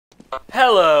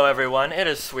Hello everyone, it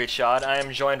is Sweetshot. I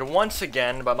am joined once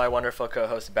again by my wonderful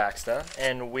co-host Backsta,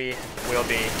 and we will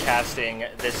be casting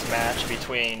this match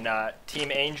between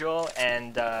Team Angel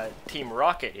and Team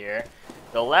Rocket here.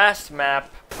 The last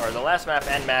map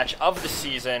and match of the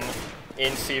season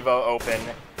in CEVO Open.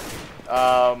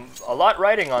 A lot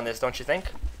riding on this, don't you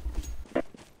think?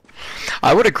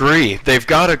 I would agree. They've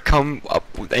got to come up.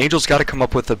 Angel's got to come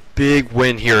up with a big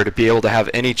win here to be able to have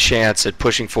any chance at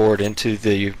pushing forward into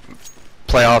the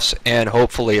playoffs and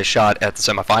hopefully a shot at the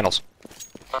semifinals.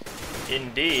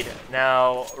 Indeed.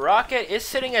 Now, Rocket is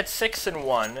sitting at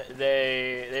 6-1.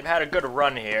 They've had a good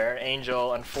run here.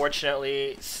 Angel,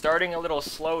 unfortunately, starting a little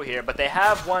slow here, but they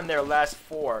have won their last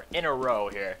 4 in a row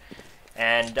here.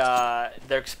 And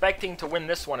they're expecting to win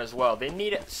this one as well. They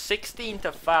need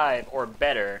 16-5 or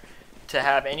better to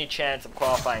have any chance of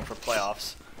qualifying for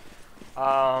playoffs.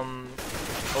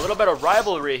 A little bit of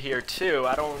rivalry here too.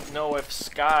 I don't know if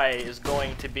Sky is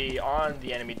going to be on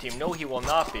the enemy team. No, he will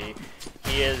not be.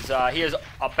 He is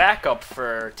a backup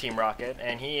for Team Rocket,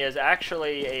 and he is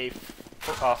actually a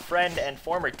friend and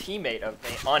former teammate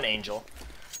on Angel.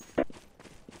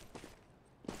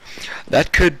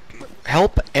 That could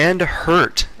help and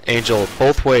hurt Angel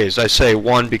both ways. I say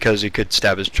one because he could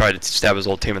try to stab his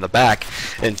old team in the back,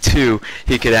 and two,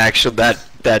 he could actually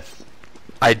that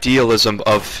idealism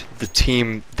of the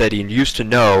team that he used to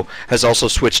know has also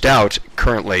switched out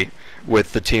currently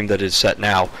with the team that is set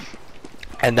now.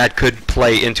 And that could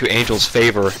play into Angel's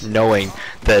favor, knowing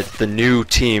that the new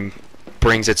team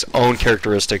brings its own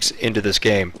characteristics into this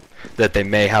game that they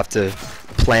may have to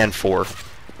plan for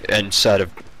instead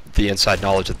of the inside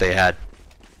knowledge that they had.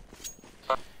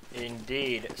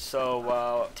 Indeed.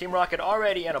 So, Team Rocket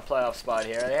already in a playoff spot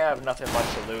here. They have nothing much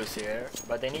to lose here,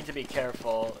 but they need to be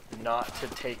careful not to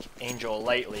take Angel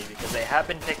lightly because they have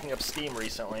been picking up steam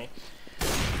recently.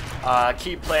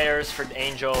 Key players for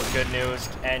Angel, Good News,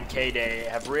 and K-Day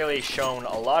have really shown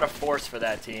a lot of force for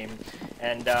that team.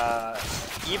 And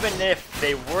even if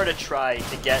they were to try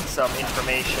to get some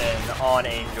information on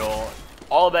Angel,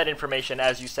 all that information,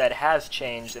 as you said, has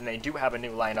changed, and they do have a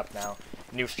new lineup now,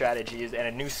 new strategies, and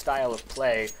a new style of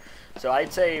play. So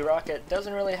I'd say Rocket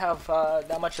doesn't really have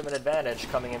that much of an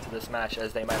advantage coming into this match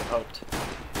as they might have hoped.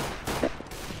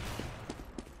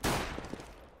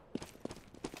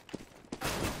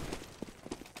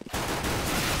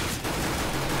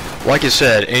 Like I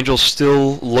said, Angel's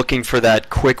still looking for that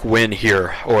quick win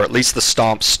here, or at least the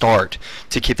stomp start,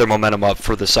 to keep their momentum up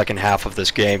for the second half of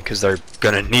this game, because they're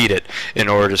going to need it in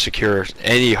order to secure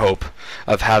any hope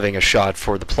of having a shot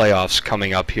for the playoffs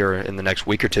coming up here in the next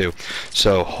week or two.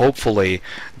 So hopefully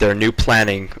their new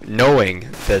planning, knowing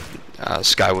that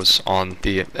Sky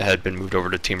had been moved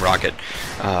over to Team Rocket,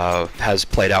 has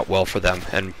played out well for them,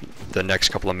 and the next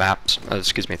couple of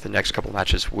the next couple of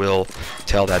matches will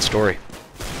tell that story.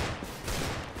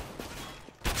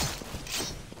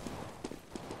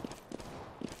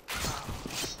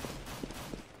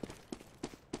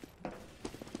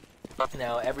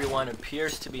 Now everyone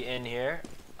appears to be in here.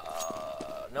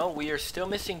 No, we are still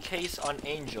missing Case on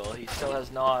Angel. He still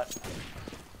has not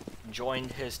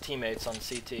joined his teammates on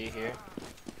CT here.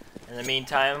 In the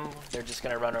meantime, they're just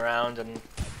going to run around and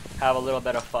have a little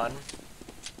bit of fun.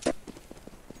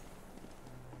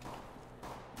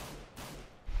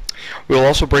 We'll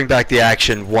also bring back the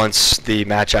action once the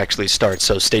match actually starts,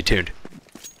 so stay tuned.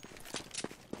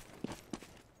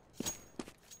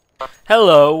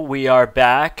 Hello, we are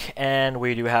back, and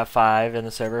we do have 5 in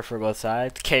the server for both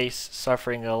sides. Case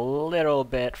suffering a little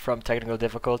bit from technical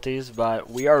difficulties, but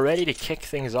we are ready to kick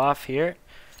things off here.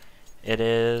 It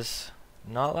is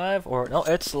not live, or no,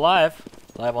 it's live.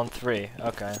 Live on 3,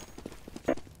 okay.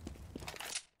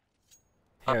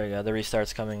 Here we go, the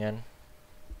restart's coming in.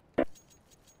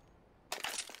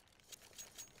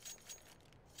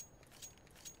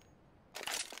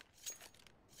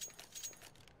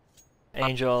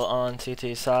 Angel on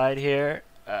CT side here.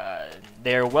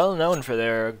 They're well known for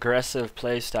their aggressive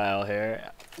playstyle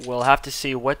here. We'll have to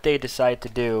see what they decide to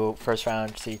do first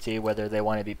round CT, whether they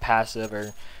want to be passive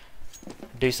or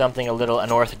do something a little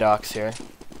unorthodox here.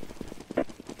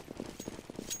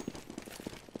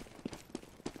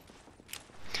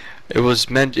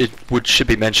 Should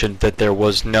be mentioned that there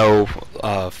was no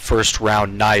first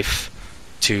round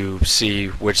knife to see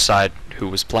which side who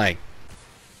was playing.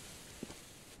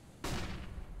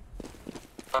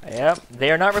 Yep,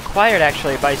 they are not required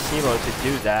actually by CEVO to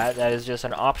do that. That is just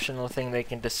an optional thing they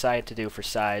can decide to do for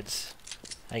sides.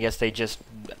 I guess they just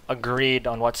agreed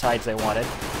on what sides they wanted.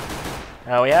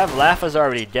 Now we have Lafa's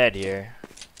already dead here.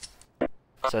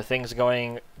 So things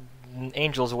going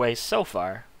Angel's way so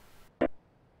far.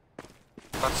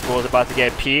 School is about to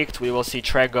get peeked. We will see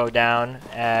Treg go down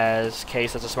as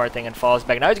Case does a smart thing and falls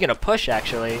back. Now he's going to push,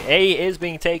 actually. A is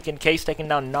being taken. Case taking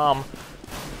down Nom.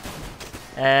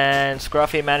 And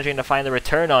Scruffy managing to find the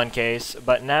return on Case.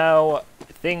 But now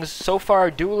things so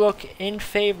far do look in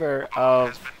favor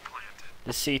of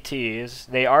the CTs.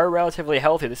 They are relatively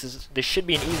healthy. This should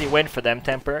be an easy win for them.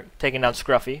 Temper taking down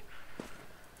Scruffy.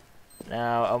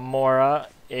 Now amoRaa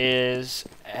is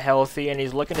healthy and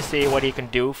he's looking to see what he can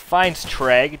do. Finds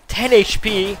Treg. 10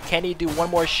 HP. Can he do one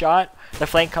more shot? The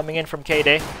flank coming in from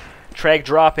K-Day. Treg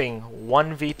dropping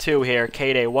 1v2 here.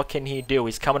 K-Day, what can he do?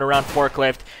 He's coming around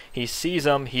forklift. He sees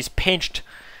him. He's pinched.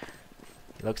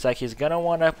 Looks like he's gonna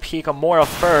want to peek amoRaa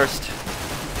first.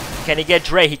 Can he get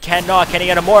Dre? He cannot. Can he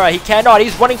get amoRaa? He cannot.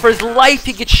 He's running for his life.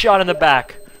 He gets shot in the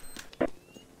back.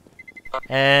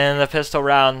 And the pistol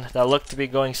round that looked to be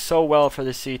going so well for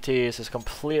the CTs has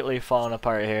completely fallen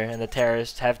apart here, and the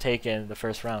terrorists have taken the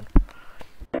first round.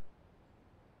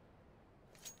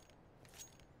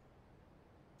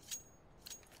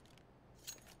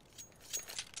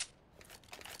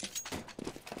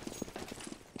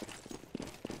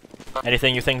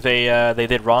 Anything you think they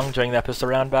did wrong during that pistol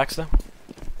round, Backsta?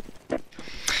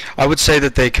 I would say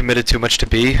that they committed too much to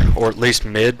B, or at least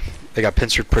mid. They got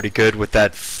pincered pretty good with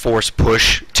that forced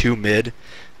push to mid.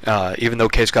 Even though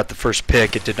Case got the first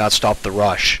pick, it did not stop the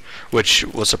rush, which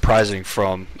was surprising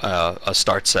from a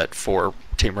start set for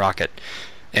Team Rocket.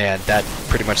 And that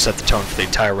pretty much set the tone for the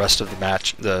entire rest of the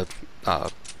match, the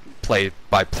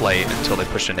play-by-play until they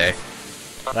pushed into A.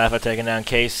 Laffa taking down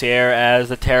Case here as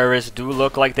the terrorists do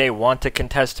look like they want to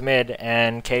contest mid,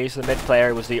 and Case, the mid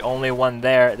player, was the only one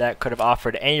there that could have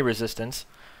offered any resistance.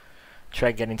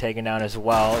 Treg getting taken down as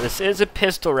well. This is a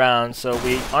pistol round, so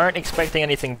we aren't expecting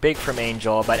anything big from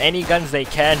Angel, but any guns they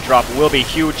can drop will be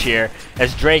huge here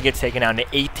as Dre gets taken down to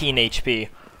 18 HP.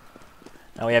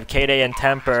 Now we have K-Day and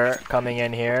Temper coming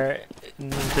in here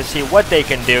to see what they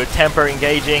can do. Temper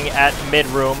engaging at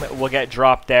mid-room will get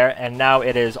dropped there, and now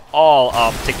it is all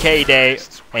up to K-Day,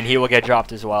 and he will get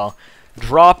dropped as well.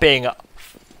 Dropping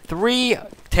 3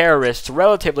 terrorists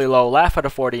relatively low, Laffa to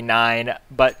 49,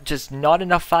 but just not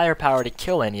enough firepower to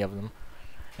kill any of them.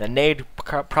 The nade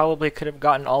probably could have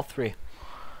gotten all 3.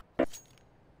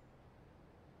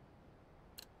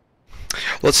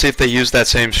 Let's see if they use that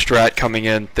same strat coming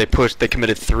in. They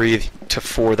committed 3 to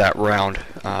 4 that round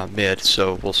mid,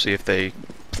 so we'll see if they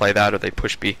play that or they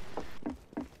push B.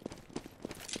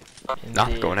 Nah,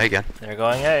 going A again. They're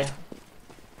going A.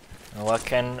 What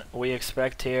can we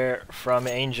expect here from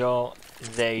Angel?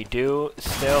 They do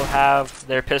still have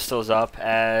their pistols up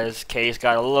as Case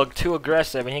got a little too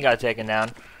aggressive and he got taken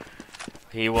down.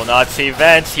 He will not see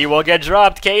vents. He will get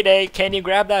dropped. K-Day, can you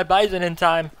grab that Bison in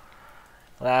time?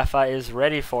 Laffa is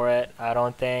ready for it. I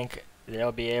don't think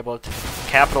they'll be able to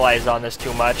capitalize on this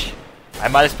too much. I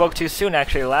might have spoke too soon,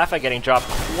 actually. Laffa getting dropped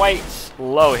quite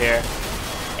low here.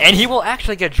 And he will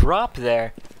actually get dropped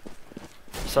there.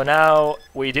 So now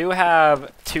we do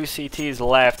have 2 CTs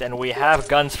left, and we have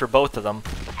guns for both of them.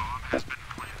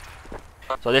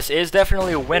 So this is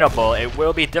definitely winnable. It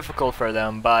will be difficult for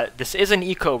them, but this is an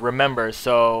eco, remember,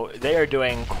 so they are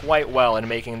doing quite well in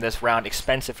making this round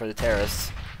expensive for the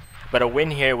terrorists. But a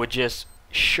win here would just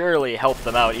surely help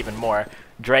them out even more.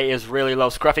 Dre is really low.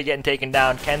 Scruffy getting taken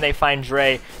down. Can they find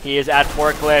Dre? He is at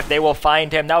forklift. They will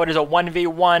find him. Now it is a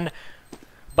 1v1.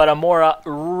 But amoRaa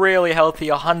really healthy.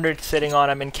 100 sitting on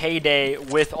him. And K-Day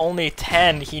with only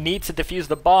 10. He needs to defuse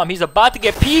the bomb. He's about to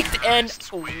get peeked. And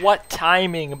what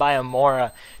timing by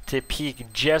amoRaa to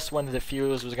peek just when the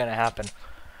defuse was going to happen.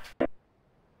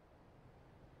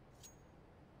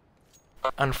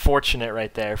 Unfortunate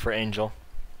right there for Angel.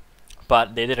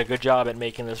 But they did a good job at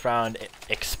making this round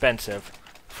expensive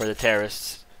for the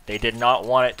terrorists. They did not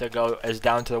want it to go as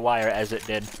down to the wire as it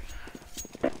did.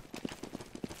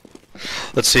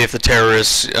 Let's see if the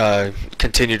terrorists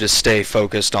continue to stay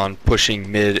focused on pushing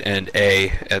mid and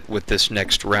A with this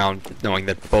next round, knowing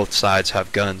that both sides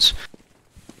have guns.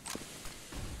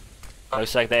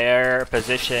 Looks like they're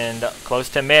positioned close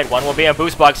to mid. One will be a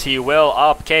boost box. He will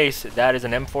up Case. That is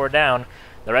an M4 down.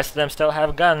 The rest of them still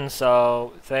have guns,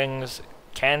 so things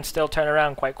can still turn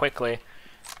around quite quickly.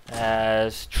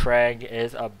 As Treg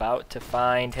is about to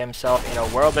find himself in a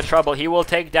world of trouble. He will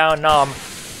take down Nom.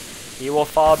 He will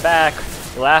fall back.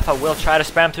 Laffa will try to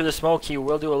spam through the smoke. He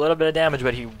will do a little bit of damage,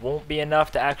 but he won't be enough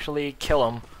to actually kill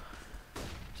him.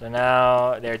 So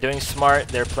now they're doing smart.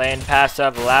 They're playing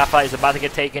passive. Laffa is about to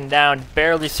get taken down.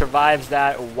 Barely survives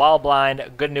that while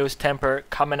blind. Good news, Temper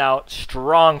coming out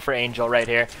strong for Angel right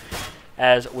here.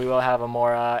 as we will have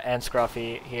amoRaa and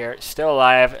Scruffy here still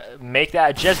alive. Make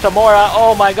that just amoRaa.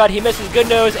 Oh my god, he misses. Good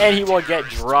news, and he will get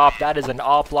dropped. That is an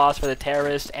op loss for the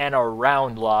terrorists and a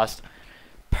round loss.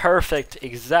 Perfect,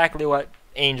 exactly what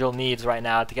Angel needs right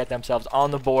now to get themselves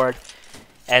on the board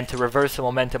and to reverse the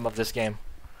momentum of this game.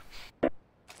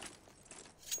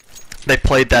 They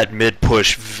played that mid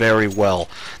push very well.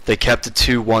 They kept it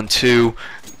 2-1-2.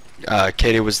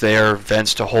 Katie was there,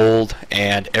 Vents to hold,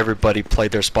 and everybody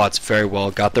played their spots very well,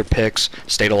 got their picks,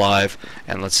 stayed alive,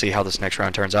 and let's see how this next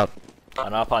round turns out.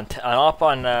 An op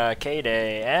on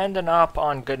K-Day and an op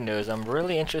on Good News. I'm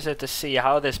really interested to see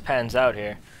how this pans out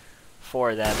here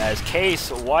for them, as Case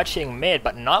watching mid,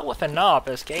 but not with an op,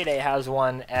 as K-Day has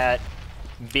one at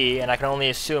B, and I can only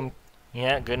assume,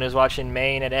 yeah, Good News watching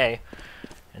main at A.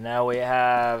 And now we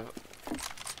have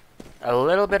a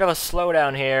little bit of a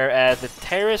slowdown here as the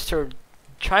terrorists are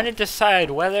trying to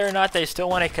decide whether or not they still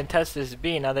want to contest this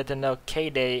B now that they know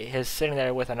K-Day is sitting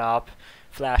there with an op.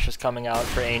 Flash is coming out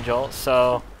for Angel,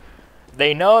 so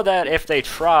they know that if they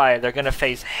try, they're going to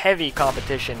face heavy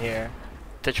competition here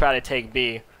to try to take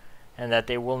B, and that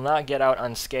they will not get out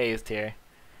unscathed here.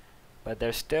 But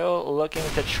they're still looking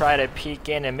to try to peek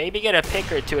in and maybe get a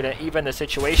pick or two to even the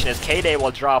situation, as K-Day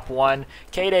will drop 1,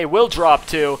 K-Day will drop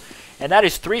 2, and that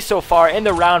is 3 so far in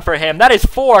the round for him. That is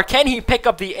 4. Can he pick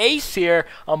up the ace here?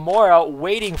 amoRaa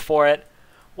waiting for it.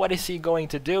 What is he going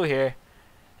to do here?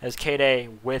 As K-Day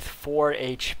with 4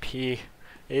 HP.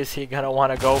 Is he going to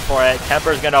want to go for it?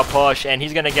 Kemper's going to push, and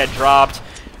he's going to get dropped.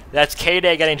 That's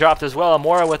K-Day getting dropped as well.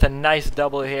 amoRaa with a nice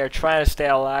double here, trying to stay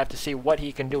alive to see what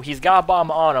he can do. He's got a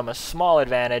bomb on him, a small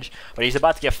advantage, but he's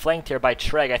about to get flanked here by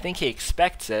Treg. I think he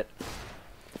expects it,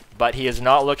 but he is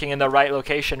not looking in the right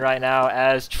location right now,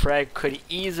 as Treg could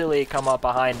easily come up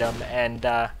behind him and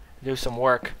do some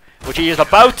work, which he is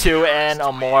about to, and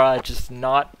amoRaa just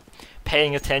not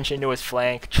paying attention to his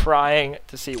flank, trying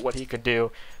to see what he could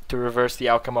do to reverse the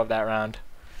outcome of that round.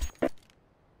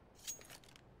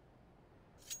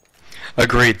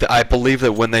 Agreed. I believe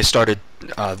that when they started,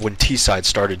 when T-side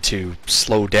started to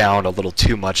slow down a little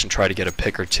too much and try to get a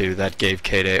pick or two, that gave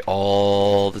K-Day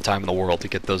all the time in the world to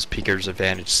get those peekers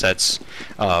advantage sets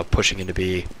pushing into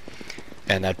B,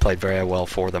 and that played very well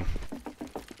for them.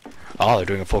 Oh, they're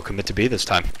doing a full commit to B this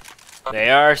time. They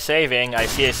are saving. I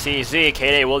see a CZ.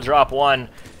 K-Day will drop 1.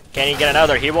 Can he get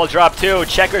another? He will drop 2.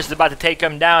 Checkers is about to take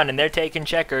him down, and they're taking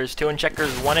Checkers. 2 in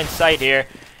Checkers, 1 in sight here,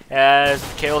 as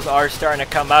kills are starting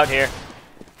to come out here.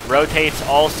 Rotates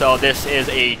also. This is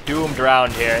a doomed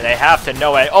round here. They have to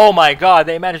know it. Oh my god,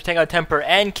 they managed to take out Temper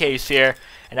and Case here.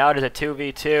 And now it is a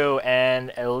 2v2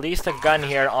 and at least a gun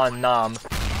here on Nam.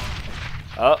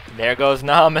 Oh, there goes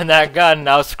Nam and that gun.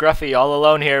 Now Scruffy all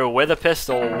alone here with a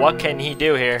pistol. What can he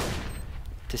do here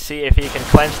to see if he can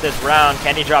clench this round?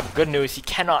 Can he drop Good News? He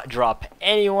cannot drop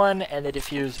anyone, and the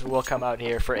defuse will come out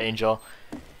here for Angel.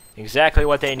 Exactly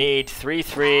what they need.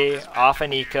 3-3 off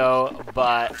an eco,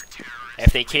 but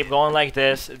if they keep going like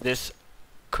this, this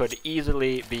could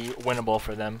easily be winnable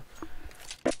for them.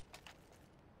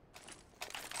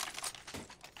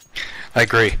 I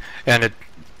agree. And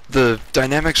the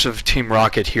dynamics of Team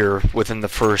Rocket here within the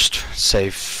first, say,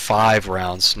 5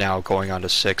 rounds, now going on to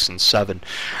 6 and 7,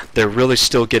 they're really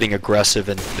still getting aggressive,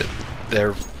 and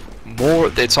they're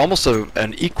more, it's almost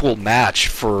an equal match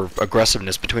for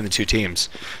aggressiveness between the two teams.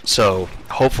 So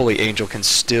hopefully Angel can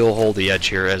still hold the edge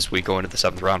here as we go into the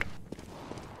 7th round.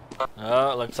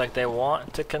 Oh, it looks like they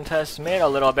want to contest mid a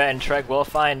little bit, and Treg will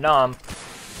find Nam.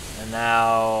 And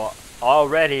now,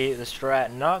 already, the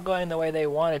strat not going the way they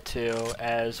wanted to,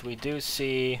 as we do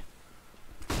see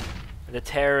the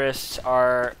terrorists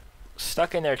are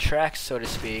stuck in their tracks, so to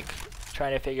speak,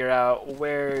 trying to figure out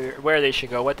where they should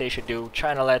go, what they should do,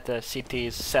 trying to let the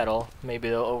CTs settle. Maybe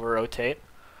they'll over-rotate.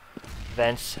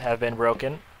 Vents have been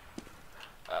broken.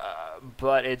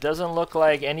 But it doesn't look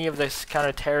like any of the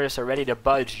counter-terrorists are ready to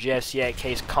budge just yet.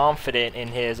 Case confident in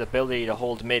his ability to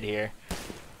hold mid here.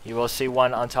 You will see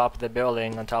one on top of the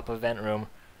building, on top of vent room.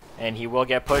 And he will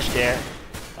get pushed here.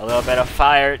 A little bit of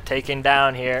fire taken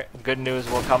down here. Good News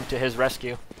will come to his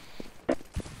rescue.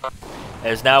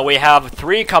 As now we have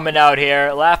 3 coming out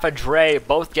here. Lafa, Dre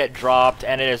both get dropped,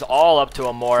 and it is all up to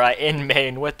amoRaa in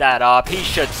main with that op. He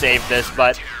should save this,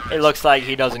 but it looks like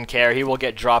he doesn't care. He will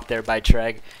get dropped there by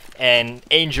Treg, and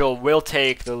Angel will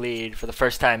take the lead for the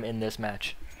first time in this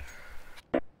match.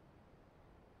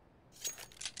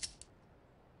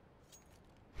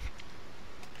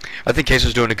 I think Case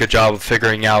is doing a good job of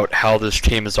figuring out how this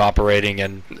team is operating,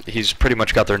 and he's pretty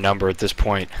much got their number at this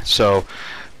point. So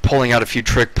pulling out a few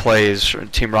trick plays,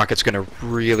 Team Rocket's going to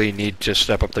really need to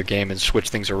step up their game and switch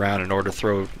things around in order to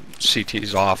throw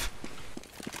CTs off.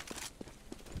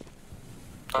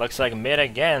 Looks like mid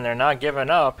again. They're not giving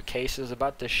up. Case is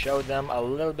about to show them a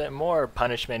little bit more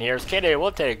punishment here. KD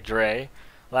will take Dre.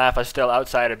 Lafa still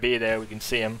outside of B there. We can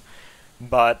see him.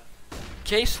 But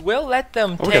Case will let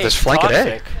them take got this flank at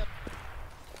A.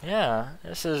 Yeah,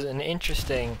 this is an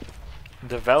interesting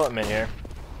development here.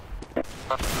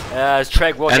 As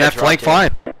Treg will and get that flank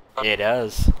dropped fine. It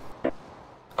does.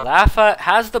 Lafa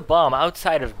has the bomb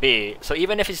outside of B, so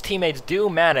even if his teammates do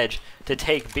manage to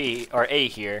take B or A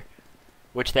here,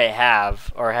 which they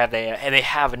have, or they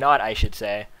have not, I should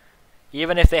say,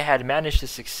 even if they had managed to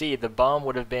succeed, the bomb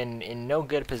would have been in no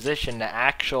good position to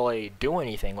actually do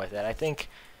anything with it. I think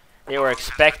they were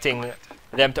expecting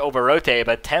them to over-rotate,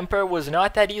 but Temper was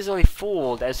not that easily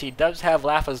fooled, as he does have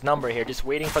Lafa's number here, just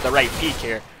waiting for the right peak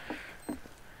here.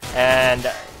 And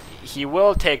he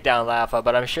will take down Lafa,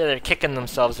 but I'm sure they're kicking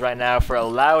themselves right now for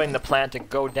allowing the plant to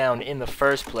go down in the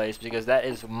first place, because that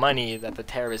is money that the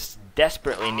terrorists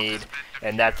desperately need,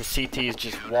 and that the CTs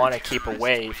just want to keep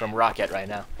away from Rocket right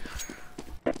now.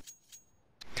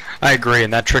 I agree,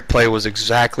 and that trick play was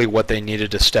exactly what they needed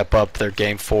to step up their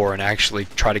game for and actually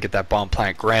try to get that bomb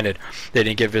plant. Granted, they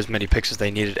didn't give as many picks as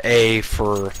they needed A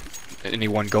for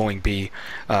anyone going B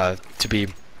to be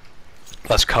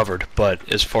less covered, but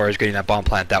as far as getting that bomb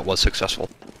plant, that was successful.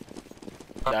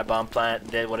 That bomb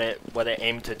plant did what it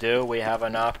aimed to do. We have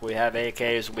an op, we have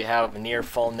AKs, we have near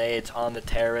full nades on the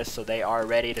terrorists, so they are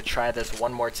ready to try this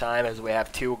one more time, as we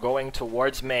have two going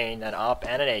towards main, an op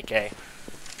and an AK.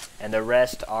 And the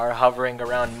rest are hovering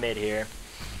around mid here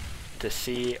to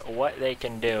see what they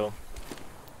can do.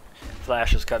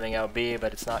 Flash is coming out B,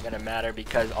 but it's not going to matter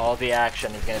because all the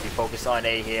action is going to be focused on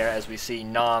A here, as we see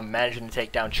Nom managing to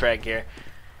take down Treg here.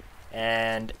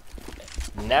 And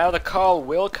now the call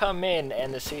will come in,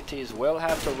 and the CTs will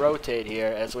have to rotate here,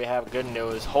 as we have good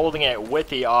news. Holding it with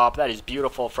the op. That is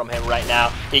beautiful from him right now.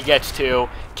 He gets two.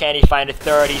 Can he find a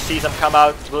third? He sees him come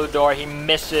out blue door. He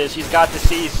misses. He's got the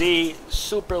CZ.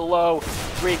 Super low.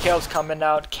 3 kills coming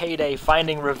out. K-Day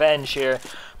finding revenge here.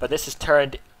 But this is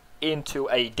turned into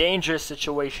a dangerous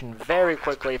situation very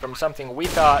quickly from something we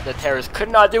thought the terrorists could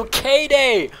not do.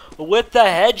 K-Day with the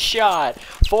headshot.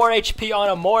 4 HP on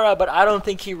amoRaa, but I don't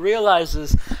think he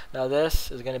realizes. Now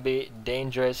this is going to be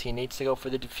dangerous. He needs to go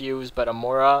for the defuse, but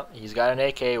amoRaa, he's got an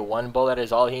AK. 1 bullet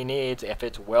is all he needs if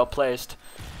it's well placed.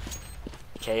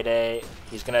 K-Day,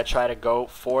 he's going to try to go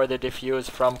for the defuse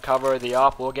from cover. The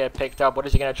op will get picked up. What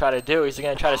is he going to try to do? Is he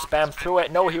going to try to spam through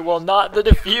it? No, he will not. The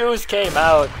defuse came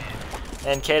out.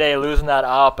 And K-Day losing that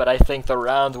op, but I think the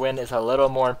round win is a little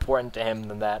more important to him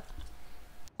than that.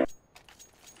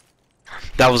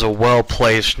 That was a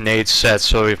well-placed nade set,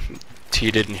 so if T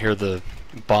didn't hear the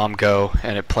bomb go,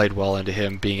 and it played well into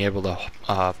him being able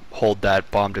to hold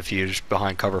that bomb defuse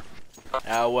behind cover.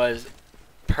 That was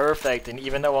perfect, and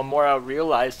even though amoRaa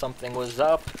realized something was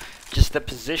up, just the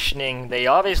positioning, they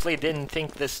obviously didn't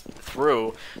think this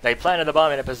through. They planted the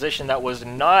bomb in a position that was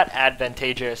not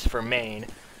advantageous for main.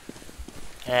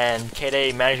 And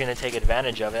K-Day managing to take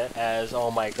advantage of it, as, oh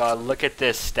my god, look at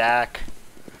this stack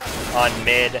on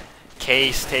mid.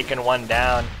 Case taking one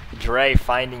down. Dre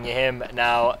finding him.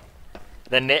 Now,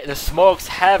 the smokes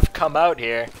have come out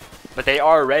here, but they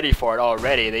are ready for it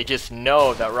already. They just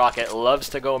know that Rocket loves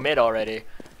to go mid already,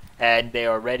 and they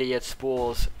are ready at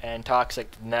Spools and Toxic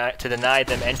to deny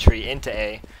them entry into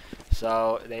A.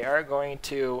 So they are going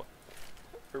to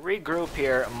regroup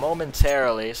here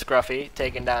momentarily. Scruffy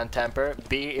taking down Temper.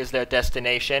 B is their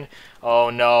destination. Oh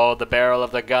no, the barrel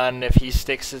of the gun. If he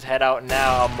sticks his head out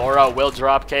now, amoRaa will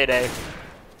drop K-Day.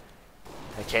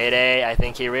 K-Day, I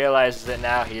think he realizes it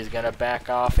now. He's going to back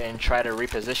off and try to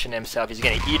reposition himself. He's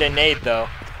going to eat a nade though.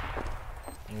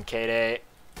 And K-Day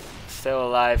still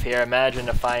alive here. Imagine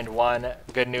to find one.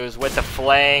 Good news with the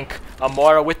flank.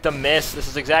 amoRaa with the miss. This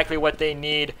is exactly what they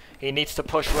need. He needs to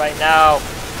push right now.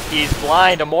 He's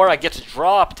blind. amoRaa gets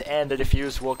dropped, and the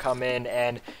defuse will come in,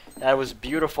 and that was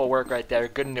beautiful work right there.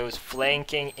 Good news.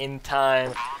 Flanking in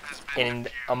time, and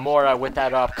amoRaa with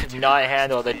that up could not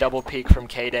handle the double peek from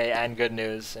K-Day and good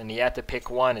news, and he had to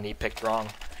pick one, and he picked wrong.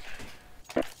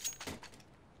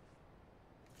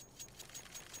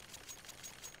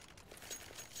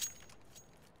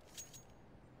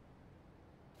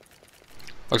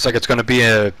 Looks like it's going to be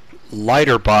a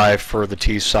lighter buy for the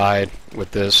T side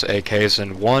with this AKs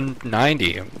and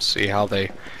 190. Let's see how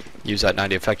they use that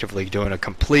 90 effectively, doing a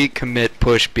complete commit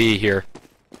push B here.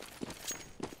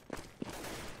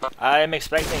 I'm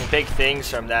expecting big things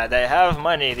from that. They have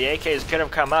money. The AKs could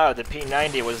have come out. The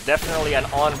P90 was definitely an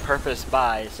on-purpose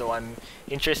buy, so I'm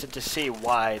interested to see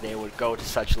why they would go to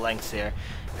such lengths here,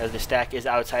 as the stack is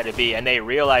outside of B, and they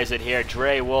realize it here.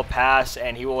 Dre will pass,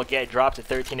 and he will get dropped to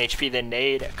 13 HP. The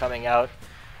nade coming out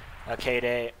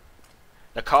Okay,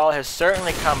 the call has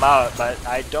certainly come out, but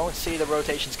I don't see the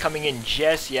rotations coming in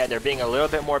just yet. They're being a little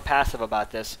bit more passive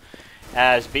about this,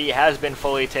 as B has been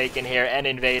fully taken here and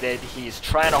invaded. He's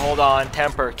trying to hold on.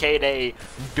 Temper, K-Day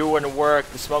doing work.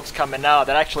 The smoke's coming out.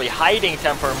 They're actually hiding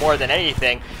Temper more than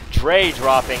anything. Dre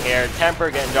dropping here.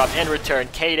 Temper getting dropped in return.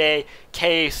 K-Day,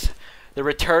 Case. The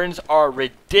returns are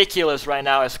ridiculous right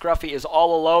now as Scruffy is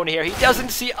all alone here. He doesn't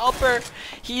see Upper.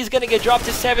 He's going to get dropped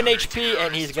to 7 HP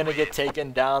and he's going to get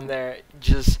taken down there.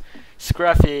 Just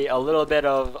Scruffy, a little bit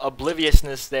of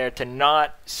obliviousness there to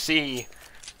not see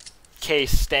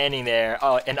Case standing there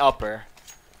in Upper.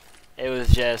 It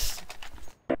was just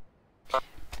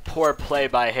poor play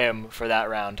by him for that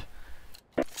round.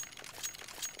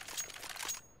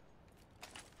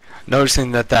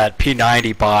 Noticing that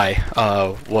P90 buy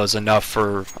was enough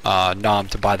for Nom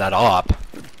to buy that op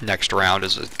next round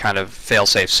as a kind of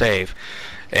fail-safe save,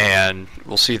 and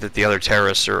we'll see that the other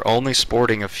terrorists are only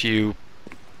sporting a few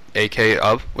AK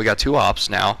up. We got 2 ops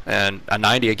now and a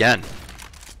 90 again.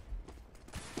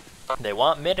 They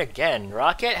want mid again.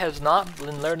 Rocket has not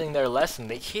been learning their lesson.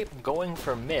 They keep going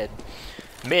for mid.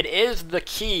 Mid is the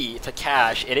key to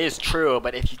cash. It is true,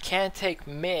 but if you can't take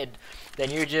mid, then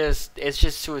it's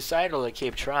just suicidal to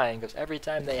keep trying, because every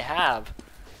time they haven't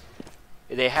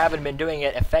been doing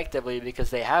it effectively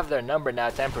because they have their number now.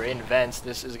 Temper in vents.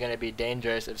 This is going to be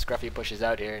dangerous if Scruffy pushes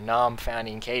out here. Nom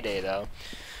fanning K-Day though.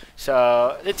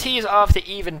 So the tee's off to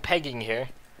even pegging here.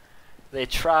 They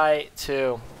try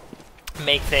to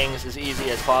make things as easy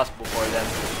as possible for them,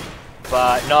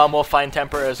 but Nom will find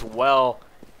Temper as well.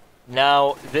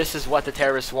 Now, this is what the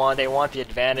terrorists want. They want the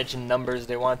advantage in numbers.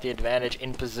 They want the advantage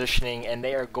in positioning, and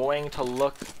they are going to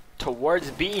look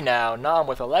towards B now. Nom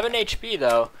with 11 HP,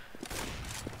 though.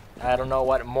 I don't know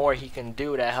what more he can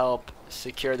do to help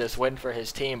secure this win for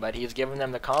his team, but he's given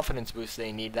them the confidence boost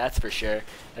they need, that's for sure,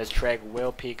 as Treg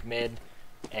will peek mid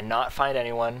and not find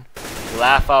anyone.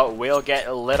 Laugh Out will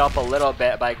get lit up a little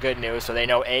bit by Good News, so they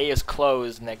know A is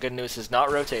closed and that Good News is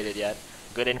not rotated yet.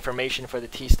 Good information for the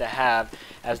Tees to have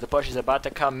as the push is about to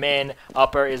come in.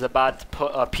 Upper is about to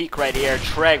put a peek right here.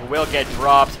 Treg will get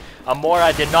dropped.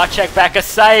 amoRaa did not check back a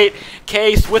sight.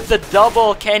 Case with the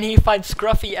double. Can he find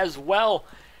Scruffy as well?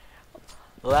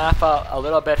 Laugh Out a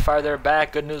little bit farther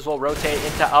back. Good News will rotate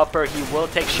into Upper. He will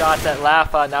take shots at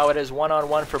Laugh Out. Now it is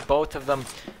one-on-one for both of them.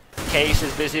 Case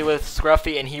is busy with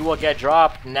Scruffy and he will get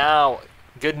dropped. Now,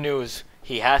 Good News.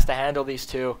 He has to handle these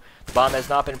two. The bomb has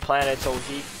not been planted, so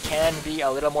he can be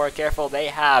a little more careful. They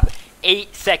have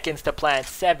 8 seconds to plant.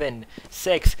 7,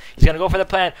 6. He's going to go for the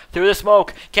plant through the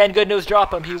smoke. Can Good News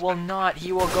drop him? He will not.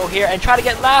 He will go here and try to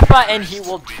get Laugh Out, and he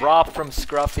will drop from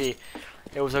Scruffy.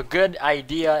 It was a good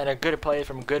idea and a good play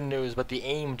from Good News, but the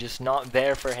aim just not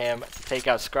there for him to take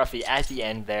out Scruffy at the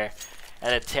end there.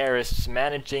 And the terrorists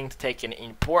managing to take an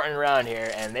important round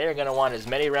here, and they're going to want as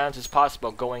many rounds as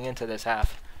possible going into this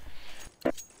half.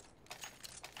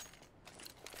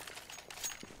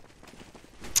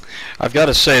 I've got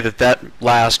to say that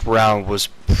last round was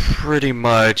pretty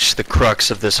much the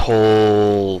crux of this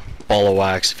whole ball of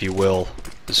wax, if you will,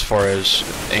 as far as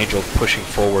Angel pushing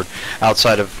forward,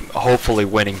 outside of hopefully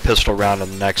winning pistol round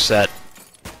in the next set.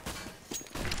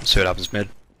 Let's see what happens mid.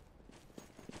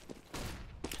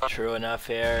 True enough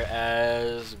here,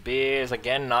 as B is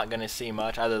again not going to see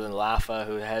much other than Lafa,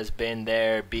 who has been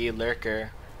their B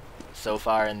lurker so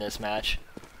far in this match.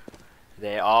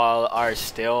 They all are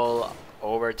still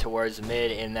over towards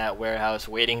mid in that warehouse,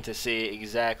 waiting to see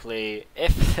exactly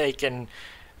if they can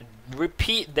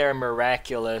repeat their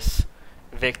miraculous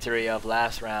victory of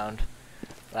last round.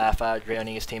 Laugh Out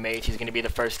drowning his teammates. He's going to be the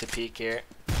first to peek here,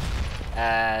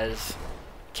 as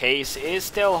Case is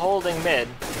still holding mid,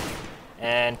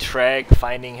 and Treg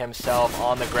finding himself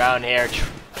on the ground here.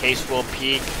 Case will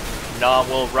peek. Nom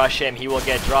will rush him. He will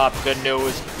get dropped. Good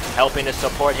News helping to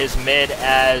support his mid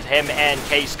as him and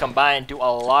Case combined do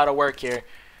a lot of work here.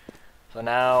 So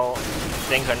now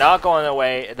things are not going the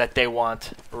way that they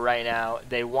want right now.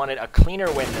 They wanted a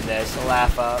cleaner win than this.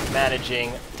 Lafa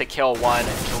managing to kill one.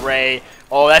 Dre.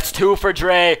 Oh, that's 2 for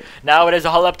Dre. Now it is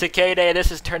a hull up to K-Day.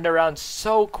 This is turned around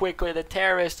so quickly. The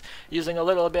terrorists using a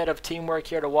little bit of teamwork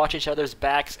here to watch each other's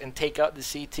backs and take out the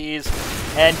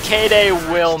CTs. And K-Day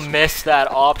will miss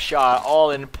that op shot.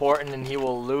 All important, and he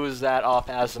will lose that off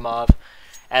Asimov.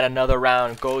 And another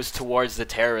round goes towards the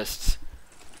terrorists.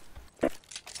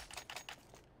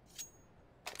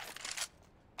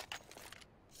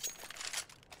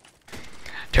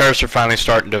 Terrorists are finally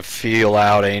starting to feel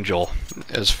out Angel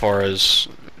as far as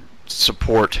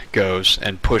support goes,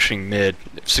 and pushing mid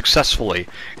successfully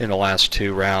in the last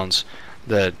 2 rounds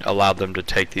that allowed them to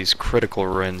take these critical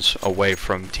runs away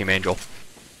from Team Angel.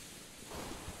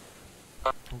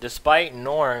 Despite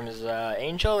norms,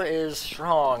 Angel is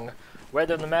strong.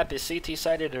 Whether the map is CT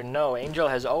sided or no, Angel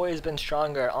has always been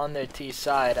stronger on their T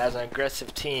side. As an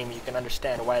aggressive team, you can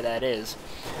understand why that is.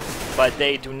 But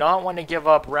they do not want to give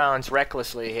up rounds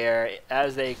recklessly here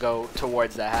as they go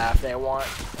towards the half. They want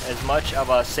as much of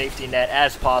a safety net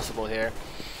as possible here.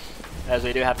 As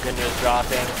we do have good news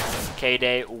dropping,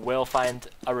 K-Day will find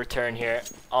a return here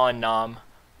on Nom.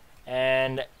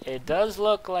 And it does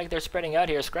look like they're spreading out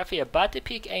here. Scruffy about to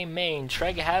peek A main.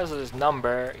 Treg has his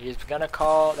number. He's gonna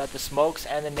call that the smokes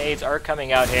and the nades are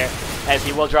coming out here. As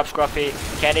he will drop Scruffy.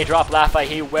 Can he drop Lafa?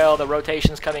 He will. The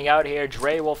rotation's coming out here.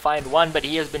 Dre will find one, but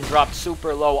he has been dropped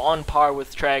super low on par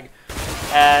with Treg.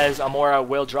 As amoRaa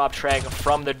will drop Treg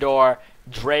from the door.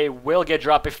 Dre will get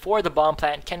dropped before the bomb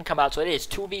plant can come out. So it is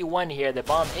 2v1 here. The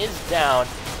bomb is down.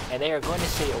 And they are going to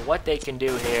see what they can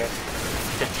do here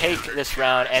to take this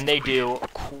round, and they do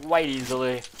quite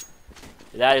easily.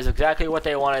 That is exactly what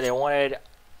they wanted. They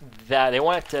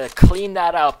wanted to clean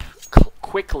that up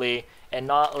quickly and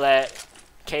not let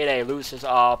K-Day lose his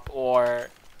op or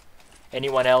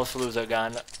anyone else lose a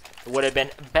gun. It would have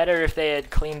been better if they had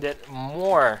cleaned it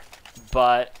more,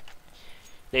 but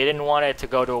they didn't want it to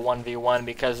go to a 1v1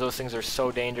 because those things are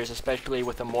so dangerous, especially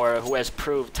with amoRaa, who has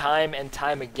proved time and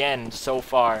time again so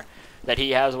far that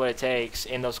he has what it takes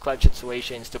in those clutch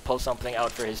situations to pull something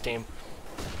out for his team.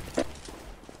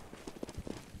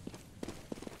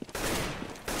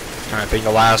 Alright, being the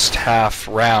last half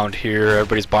round here,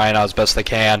 everybody's buying out as best they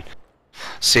can.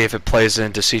 See if it plays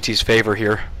into CT's favor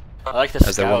here. I like the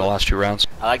as they won the last 2 rounds.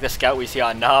 I like the scout we see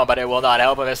on Nom, but it will not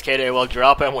help him as K-Day will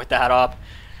drop him with that op.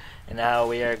 And now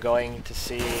we are going to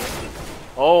see...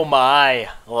 Oh my!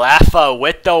 Lafa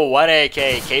with the 1 AK.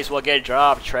 Case will get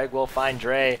dropped. Treg will find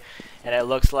Dre. And it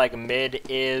looks like mid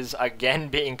is again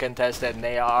being contested, and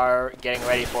they are getting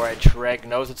ready for it. Treg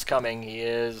knows it's coming. He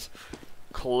is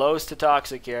close to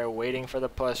Toxic here, waiting for the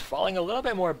push. Falling a little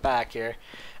bit more back here.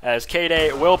 As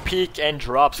K-Day will peek and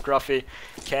drop Scruffy.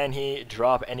 Can he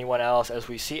drop anyone else? As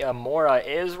we see amoRaa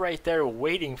is right there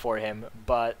waiting for him.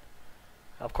 But,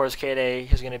 of course, K-Day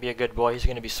is going to be a good boy. He's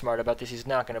going to be smart about this. He's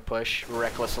not going to push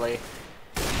recklessly.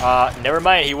 Never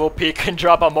mind, he will peek and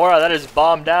drop amoRaa. That is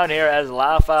bomb down here as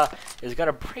Lafa is going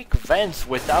to break vents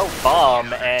without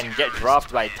bomb and get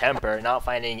dropped by Temper, not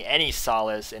finding any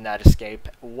solace in that escape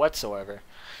whatsoever.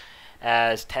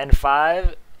 As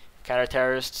 10-5,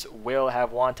 counter-terrorists will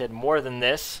have wanted more than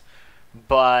this,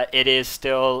 but it is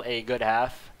still a good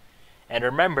half. And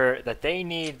remember that they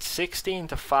need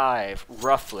 16-5,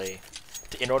 roughly,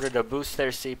 in order to boost their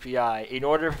CPI, in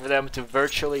order for them to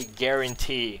virtually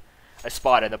guarantee a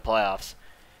spot in the playoffs,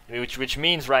 which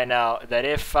means right now that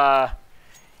if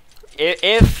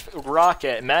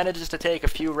Rocket manages to take a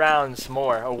few rounds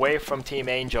more away from Team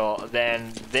Angel,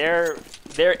 then their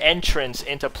entrance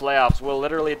into playoffs will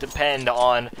literally depend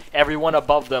on everyone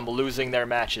above them losing their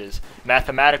matches.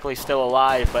 Mathematically still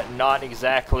alive, but not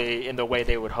exactly in the way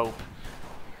they would hope.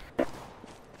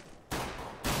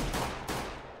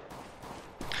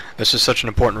 This is such an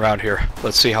important round here.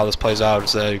 Let's see how this plays out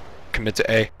as they commit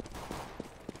to A.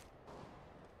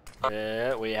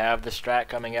 We have the strat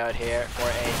coming out here for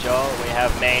Angel. We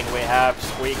have main, we have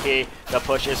Squeaky. The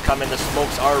push is coming, the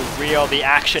smokes are real. The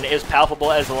action is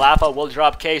palpable as Lafa will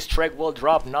drop Case, Treg will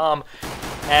drop Nom.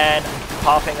 And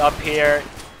popping up here,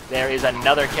 there is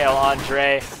another kill on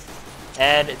Dre.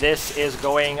 And this is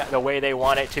going the way they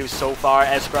want it to so far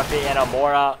as Scruffy and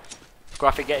amoRaa.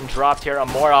 Scruffy getting dropped here,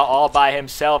 amoRaa all by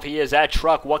himself. He is at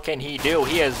truck, what can he do?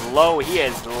 He is low, he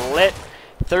is lit.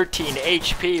 13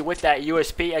 HP with that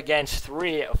USP against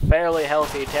 3 fairly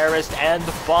healthy terrorists, and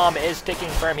the bomb is ticking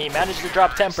firm. He managed to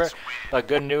drop Temper, but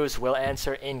good news will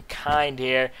answer in kind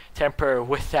here. Temper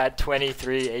with that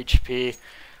 23 HP,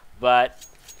 but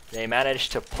they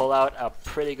managed to pull out a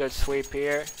pretty good sweep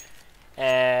here,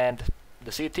 and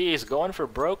the CT is going for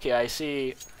Brokey. I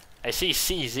see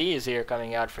CZ is here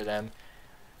coming out for them.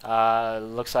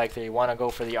 Looks like they want to go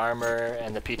for the armor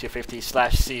and the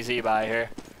P250/CZ buy here.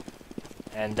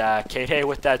 And K-Day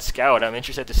with that scout, I'm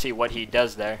interested to see what he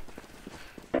does there.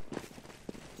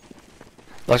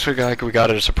 Looks like we got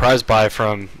a surprise buy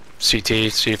from CT,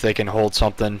 see if they can hold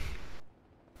something.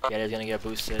 K-Day's gonna get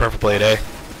boosted. Perfectly at A.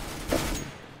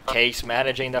 Case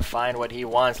managing to find what he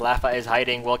wants. Lafa is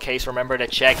hiding. Will Case remember to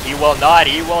check? He will not.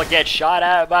 He will get shot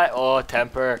at by... Oh,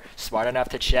 Temper. Smart enough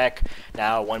to check.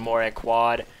 Now one more at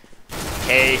quad.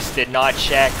 Case did not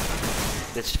check.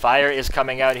 This fire is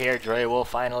coming out here. Dre will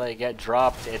finally get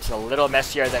dropped. It's a little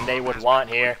messier than they would want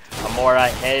here.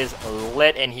 amoRaa is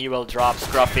lit, and he will drop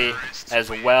Scruffy as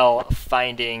well,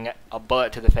 finding a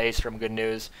bullet to the face from Good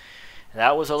News.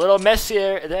 That was a little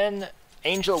messier than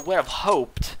Angel would have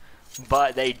hoped,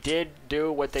 but they did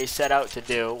do what they set out to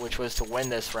do, which was to win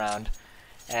this round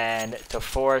and to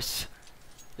force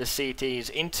the CTs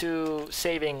into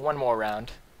saving one more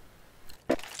round.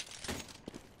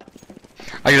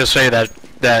 I gotta say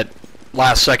that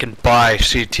last second buy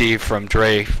CT from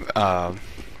Dre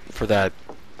for that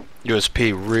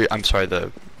USP. I'm sorry,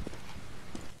 the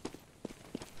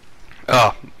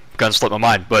gun slipped my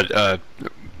mind, but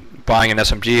buying an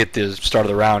SMG at the start of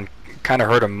the round kind of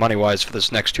hurt him money-wise for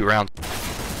this next 2 rounds.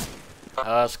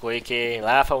 Oh, Squeaky.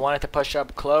 Lafa wanted to push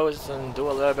up close and do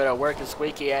a little bit of work to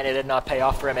Squeaky, and it did not pay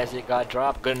off for him as he got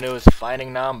dropped. Good news,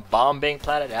 finding Nam. Bomb being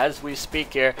planted as we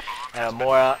speak here. And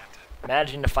amoRaa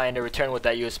managing to find a return with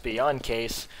that USB on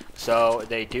Case. So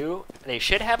they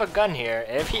should have a gun here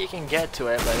if he can get to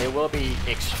it, but it will be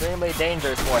extremely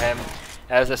dangerous for him.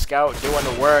 As the scout doing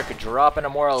the work, dropping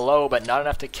amoRaa low, but not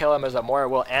enough to kill him, as amoRaa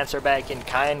will answer back in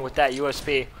kind with that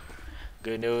USP.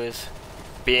 Good news.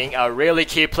 Being a really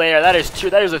key player, that is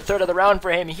true. That is a third of the round for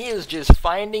him. He is just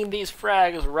finding these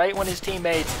frags right when his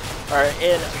teammates are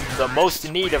in the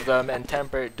most need of them, and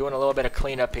Temper doing a little bit of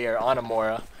cleanup here on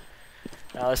amoRaa.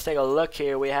 Now let's take a look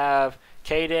here. We have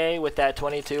K-Day with that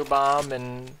 22 bomb,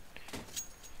 and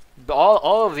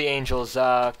all of the Angels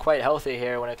quite healthy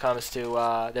here when it comes to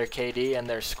their KD and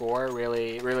their score.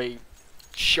 Really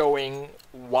showing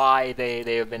why they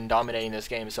have been dominating this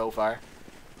game so far.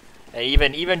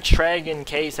 Even Treg and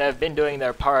Case have been doing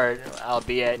their part,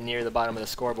 albeit near the bottom of the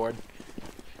scoreboard.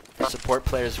 Support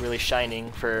players really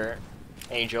shining for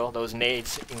Angel. Those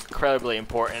nades incredibly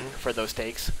important for those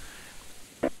takes.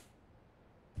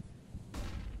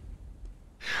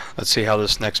 Let's see how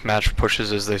this next match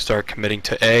pushes as they start committing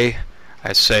to A.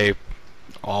 I say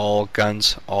all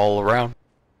guns all around.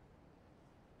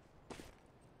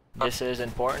 This is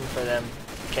important for them.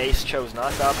 Case chose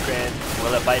not to upgrade.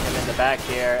 Will it bite him in the back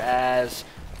here as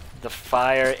the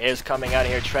fire is coming out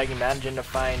here? Treg managing to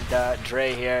find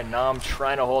Dre here. Nam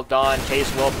trying to hold on.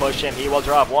 Case will push him. He will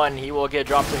drop one. He will get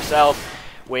dropped himself.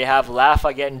 We have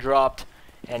Lafa getting dropped.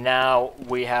 And now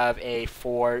we have a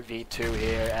 4v2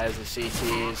 here as the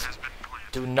CTs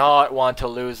do not want to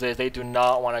lose this. They do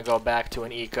not want to go back to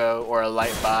an eco or a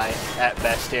light buy at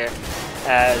best here,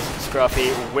 as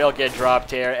Scruffy will get dropped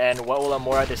here. And what will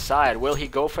amoRaa decide? Will he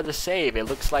go for the save? It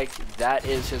looks like that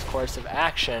is his course of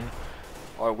action.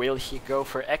 Or will he go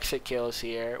for exit kills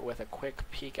here with a quick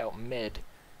peek out mid?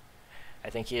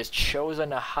 I think he has chosen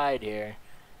to hide here.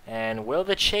 And will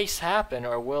the chase happen,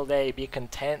 or will they be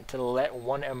content to let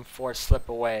one M4 slip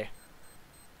away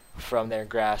from their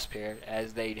grasp here,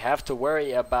 as they have to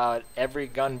worry about every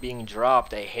gun being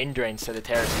dropped, a hindrance to the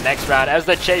terrorists next round, as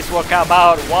the chase will come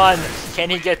out. One,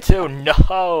 can he get two?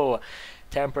 No!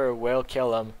 Temper will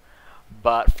kill him.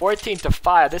 But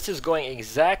 14-5, this is going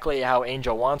exactly how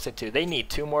Angel wants it to. They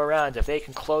need 2 more rounds. If they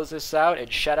can close this out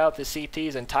and shut out the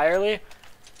CTs entirely,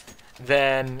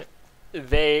 then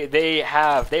they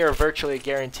are virtually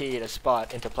guaranteed a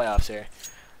spot into playoffs here.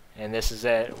 And this is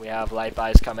it. We have light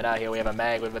buys coming out here. We have a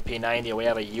mag, we have a P90, we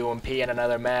have a UMP and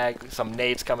another mag, some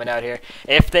nades coming out here.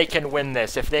 If they can win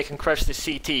this, if they can crush the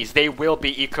CTs, they will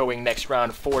be ecoing next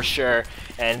round for sure,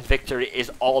 and victory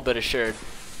is all but assured.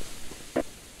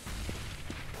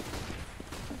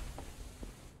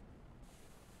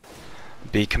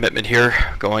 B commitment here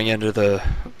going into the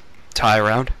tie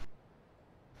round,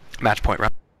 match point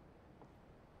round.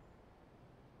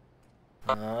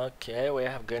 Okay, we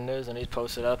have good news, and he's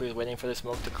posted up. He's waiting for the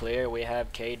smoke to clear. We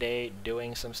have K-Day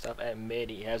doing some stuff at mid.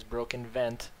 He has broken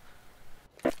vent.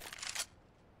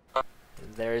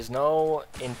 There is no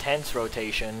intense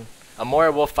rotation.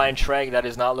 amoRaa will find Treg. That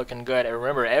is not looking good. And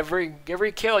remember, every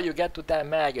kill you get with that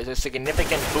mag is a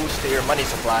significant boost to your money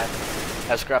supply.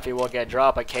 As Scruffy will get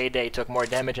dropped, but K-Day took more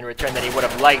damage in return than he would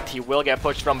have liked. He will get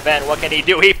pushed from vent. What can he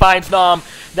do? He finds Nam.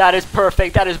 That is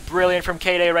perfect. That is brilliant from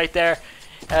K-Day right there.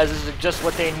 As this is just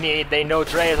what they need. They know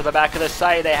Dre is at the back of the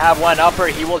site. They have one upper.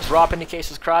 He will drop into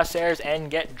Case's crosshairs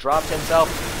and get dropped himself.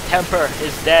 Temper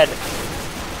is dead.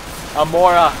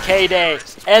 amoRaa, K-Day,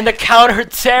 and the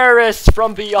counter-terrorists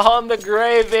from beyond the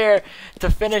grave here to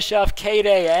finish off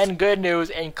K-Day and good news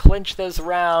and clinch this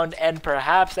round. And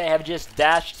perhaps they have just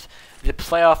dashed the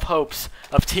playoff hopes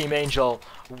of Team Angel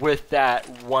with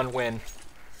that one win.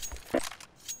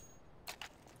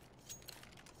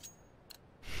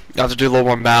 I have to do a little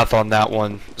more math on that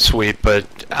one, Sweet,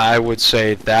 but I would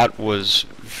say that was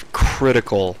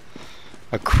critical.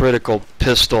 A critical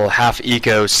pistol half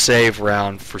eco save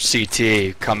round for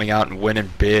CT, coming out and winning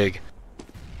big.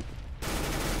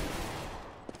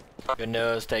 Good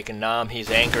news, taking Nam. He's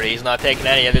angry. He's not taking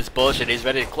any of this bullshit. He's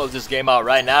ready to close this game out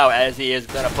right now, as he is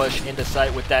going to push into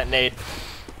sight with that nade.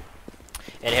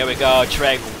 And here we go.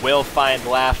 Treg will find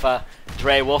Laffa.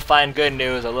 Dre will find good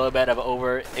news. A little bit of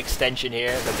overextension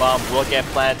here. The bomb will get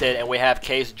planted, and we have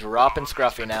Case dropping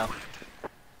Scruffy now.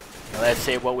 Let's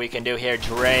see what we can do here.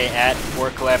 Dre at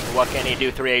forklift. What can he do?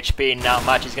 3 HP. Not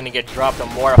much. He's going to get dropped.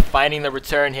 amoRaa finding the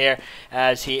return here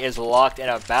as he is locked in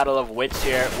a battle of wits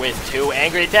here with 2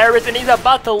 angry terrorists. And he's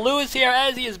about to lose here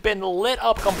as he has been lit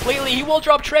up completely. He will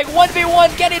drop Treg.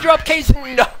 1v1. Can he drop Case?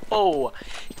 No.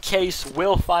 Case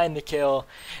will find the kill.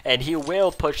 And he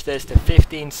will push this to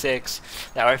 15-6.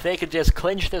 Now, if they could just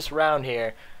clinch this round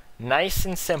here, nice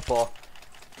and simple,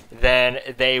 then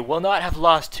they will not have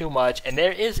lost too much, and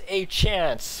there is a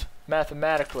chance,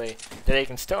 mathematically, that they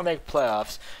can still make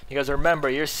playoffs, because remember,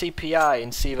 your CPI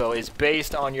in CEVO is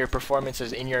based on your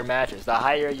performances in your matches. The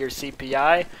higher your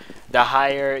CPI, the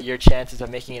higher your chances of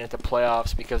making it into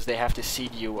playoffs, because they have to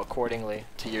seed you accordingly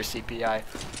to your CPI.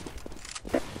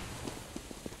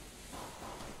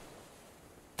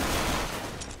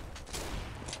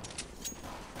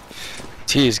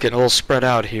 T is getting a little spread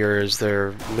out here as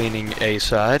they're leaning A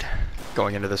side,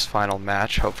 going into this final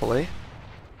match, hopefully.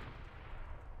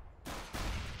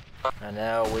 And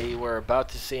now we were about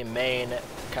to see main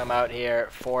come out here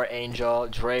for Angel.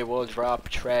 Dre will drop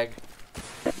Treg.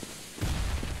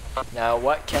 Now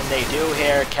what can they do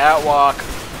here? Catwalk,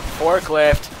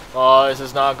 forklift. Oh, this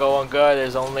is not going good.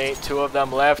 There's only 2 of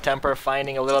them left. Temper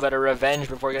finding a little bit of revenge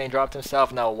before getting dropped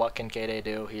himself. Now what can KD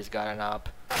do? He's got an up.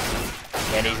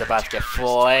 And he's about to get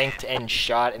flanked and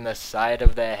shot in the side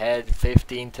of the head,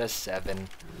 15-7.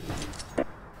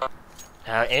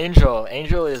 Now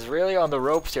Angel is really on the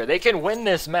ropes here. They can win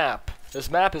this map. This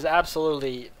map is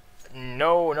absolutely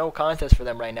no contest for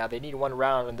them right now. They need 1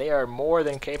 round, and they are more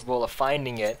than capable of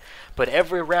finding it. But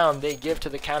every round they give to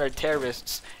the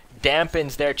counter-terrorists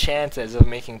dampens their chances of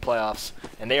making playoffs.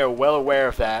 And they are well aware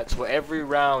of that. So every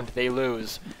round they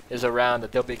lose is a round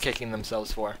that they'll be kicking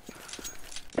themselves for.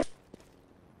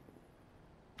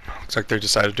 Looks like they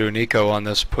decided to do an eco on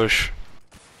this push.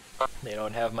 They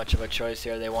don't have much of a choice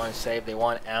here. They want to save, they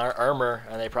want armor,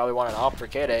 and they probably want an op for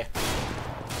KD.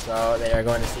 So they are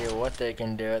going to see what they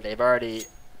can do. They've already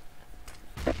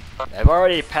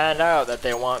panned out that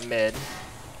they want mid.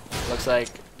 Looks like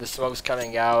the smoke's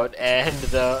coming out and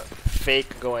the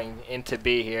fake going into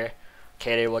B here.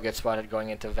 KD will get spotted going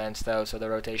into vents though, so the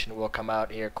rotation will come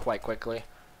out here quite quickly.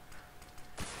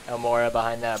 amoRaa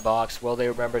behind that box. Will they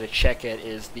remember to check it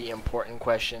is the important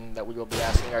question that we will be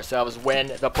asking ourselves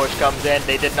when the push comes in.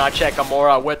 They did not check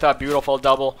amoRaa with a beautiful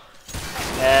double.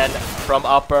 And from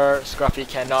upper, Scruffy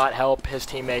cannot help his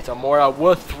teammates. amoRaa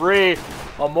with 3.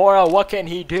 amoRaa, what can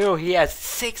he do? He has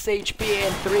 6 HP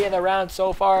and 3 in the round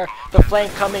so far. The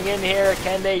flank coming in here.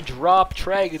 Can they drop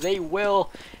Treg? They will.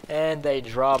 And they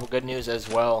drop good news as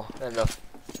well. And the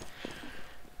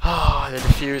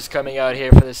defuse coming out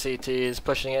here for the CTs,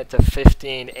 pushing it to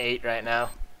 15-8 right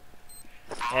now.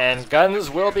 And guns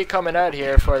will be coming out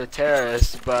here for the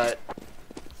terrorists, but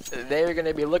they're going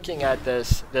to be looking at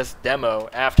this demo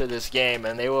after this game,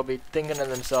 and they will be thinking to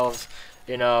themselves,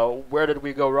 you know, where did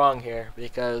we go wrong here?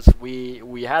 Because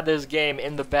we had this game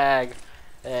in the bag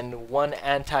and 1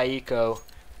 anti-eco,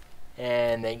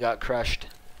 and they got crushed.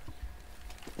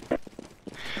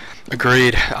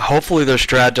 Agreed. Hopefully their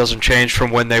strat doesn't change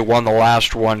from when they won the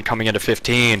last one coming into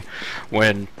 15,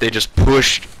 when they just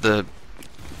pushed the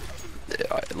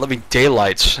living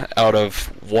daylights out of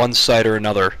one side or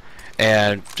another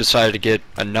and decided to get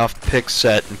enough picks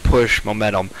set and push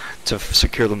momentum to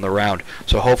secure them the round.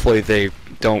 So hopefully they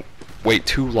don't wait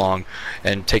too long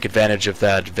and take advantage of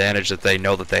that advantage that they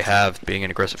know that they have being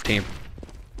an aggressive team.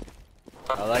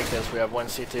 I like this. We have 1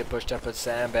 CT pushed up with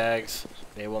sandbags.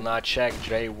 They will not check.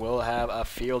 Jay will have a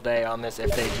field day on this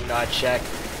if they do not check.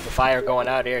 The fire going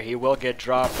out here. He will get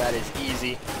dropped. That is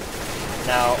easy.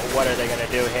 Now, what are they going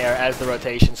to do here as the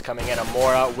rotation's coming in?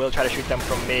 amoRaa will try to shoot them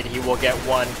from mid. He will get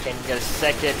 1. Can get a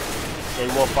second. They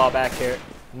will fall back here.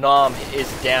 Nom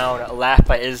is down.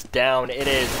 Laffa is down. It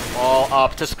is all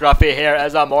up to Scruffy here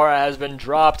as amoRaa has been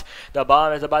dropped. The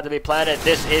bomb is about to be planted.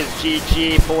 This is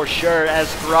GG for sure as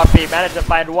Scruffy managed to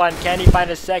find 1. Can he find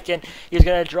a second? He's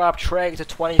going to drop Treg to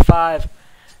 25.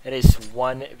 It is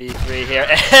 1v3 here.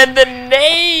 And the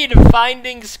nade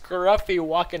finding Scruffy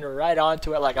walking right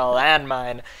onto it like a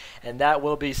landmine. And that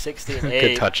will be 16-8.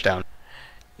 Good touchdown.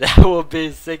 That will be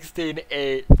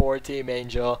 16-8 for Team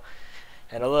Angel.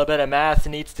 And a little bit of math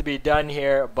needs to be done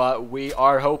here, but we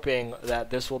are hoping that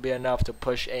this will be enough to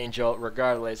push Angel,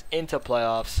 regardless, into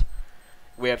playoffs.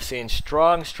 We have seen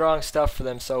strong stuff for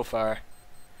them so far.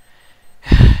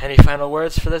 Any final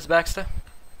words for this, Backsta?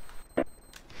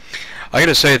 I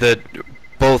gotta say that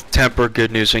both Temper,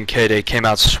 Good News, and KD came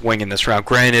out swinging this round.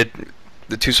 Granted,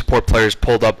 the two support players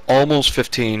pulled up almost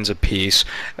 15s apiece,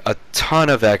 a ton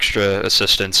of extra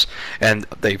assistance, and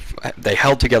they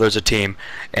held together as a team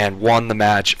and won the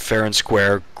match fair and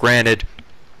square. Granted,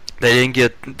 they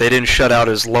didn't shut out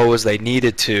as low as they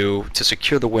needed to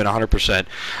secure the win 100%,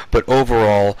 but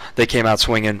overall they came out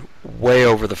swinging way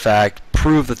over the fact,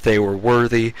 proved that they were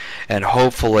worthy, and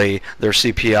hopefully their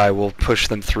CPI will push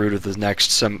them through to the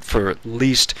next for at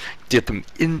least get them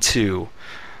into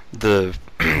the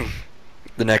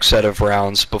the next set of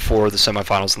rounds before the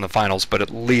semifinals and the finals. But at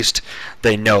least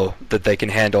they know that they can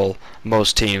handle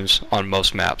most teams on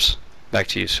most maps. Back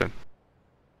to you, Sim.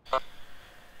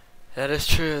 That is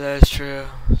true, that is true.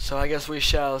 So I guess we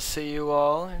shall see you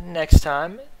all next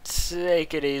time.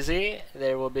 Take it easy.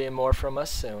 There will be more from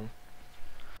us soon.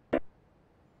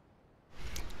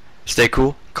 Stay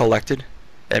cool, collected,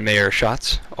 and may your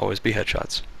shots always be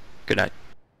headshots. Good night.